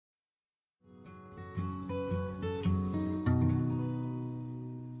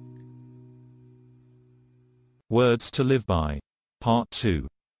Words to Live By. Part 2.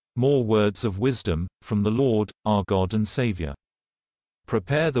 More words of wisdom, from the Lord, our God and Savior.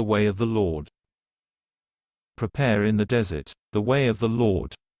 Prepare the way of the Lord. Prepare in the desert the way of the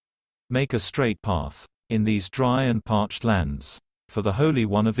Lord. Make a straight path in these dry and parched lands, for the Holy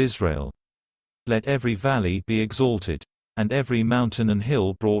One of Israel. Let every valley be exalted, and every mountain and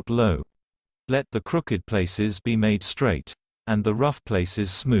hill brought low. Let the crooked places be made straight, and the rough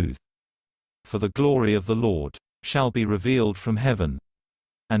places smooth. For the glory of the Lord shall be revealed from heaven,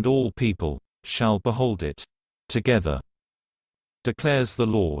 and all people shall behold it together, declares the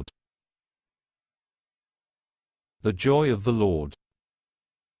Lord. The joy of the Lord.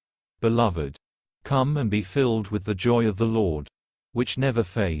 Beloved, come and be filled with the joy of the Lord, which never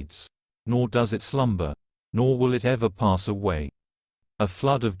fades, nor does it slumber, nor will it ever pass away. A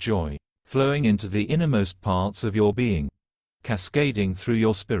flood of joy, flowing into the innermost parts of your being, cascading through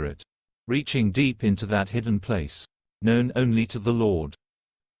your spirit, reaching deep into that hidden place, known only to the Lord.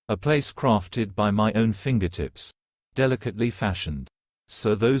 A place crafted by my own fingertips, delicately fashioned,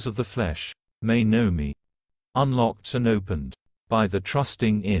 so those of the flesh may know me. Unlocked and opened by the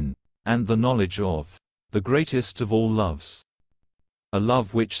trusting in, and the knowledge of, the greatest of all loves. A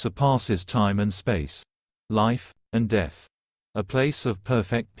love which surpasses time and space, life and death. A place of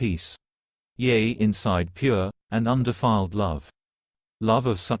perfect peace. Yea, inside pure and undefiled love. Love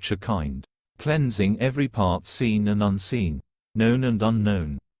of such a kind, cleansing every part seen and unseen, known and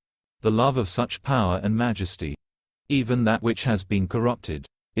unknown. The love of such power and majesty, even that which has been corrupted,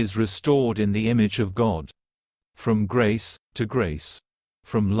 is restored in the image of God. From grace to grace,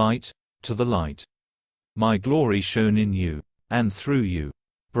 from light to the light. My glory shone in you, and through you,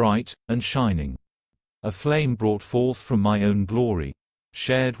 bright and shining. A flame brought forth from my own glory,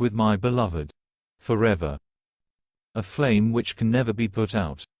 shared with my beloved, forever. A flame which can never be put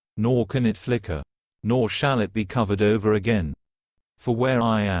out, nor can it flicker, nor shall it be covered over again. For where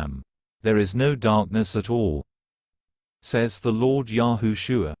I am, there is no darkness at all, says the Lord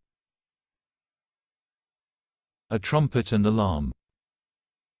Yahushua. A Trumpet and Alarm.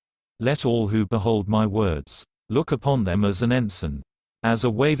 Let all who behold my words look upon them as an ensign, as a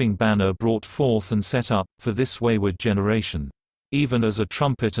waving banner brought forth and set up for this wayward generation, even as a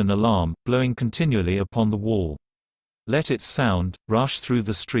trumpet and alarm blowing continually upon the wall. Let its sound rush through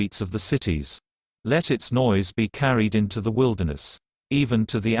the streets of the cities. Let its noise be carried into the wilderness, even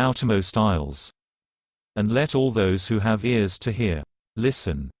to the outermost isles. And let all those who have ears to hear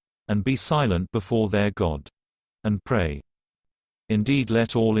listen, and be silent before their God, and pray. Indeed,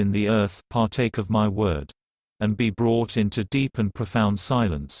 let all in the earth partake of my word, and be brought into deep and profound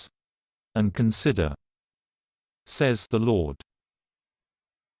silence, and consider, says the Lord.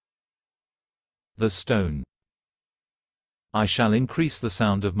 The stone. I shall increase the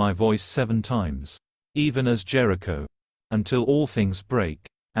sound of my voice 7 times, even as Jericho, until all things break,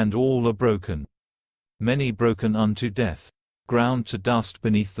 and all are broken. Many broken unto death, ground to dust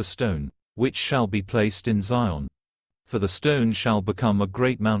beneath the stone, which shall be placed in Zion. For the stone shall become a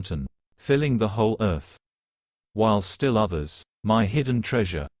great mountain, filling the whole earth. While still others, my hidden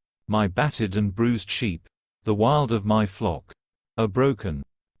treasure, my battered and bruised sheep, the wild of my flock, are broken,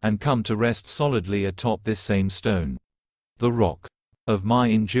 and come to rest solidly atop this same stone, the rock of my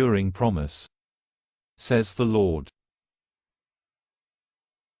enduring promise, says the Lord.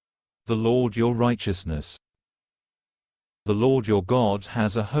 The Lord your righteousness. The Lord your God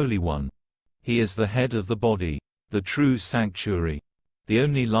has a Holy One. He is the head of the body, the true sanctuary, the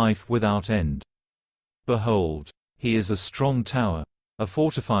only life without end. Behold, he is a strong tower, a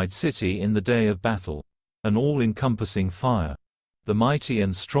fortified city in the day of battle, an all-encompassing fire, the mighty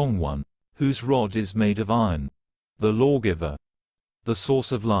and strong one, whose rod is made of iron, the lawgiver, the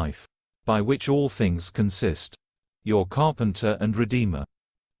source of life, by which all things consist, your carpenter and redeemer,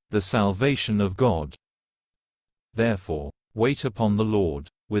 the salvation of God. Therefore, wait upon the Lord,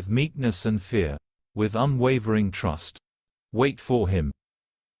 with meekness and fear, with unwavering trust. Wait for him.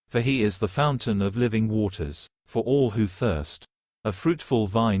 For he is the fountain of living waters, for all who thirst, a fruitful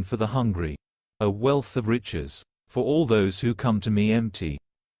vine for the hungry, a wealth of riches, for all those who come to me empty.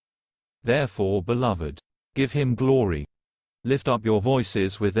 Therefore, beloved, give him glory. Lift up your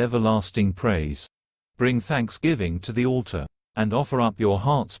voices with everlasting praise. Bring thanksgiving to the altar, and offer up your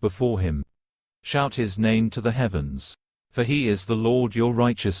hearts before him. Shout his name to the heavens, for he is the Lord your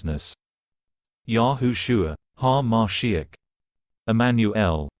righteousness. Yahushua, Ha-Mashiach.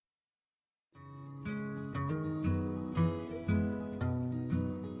 Emmanuel.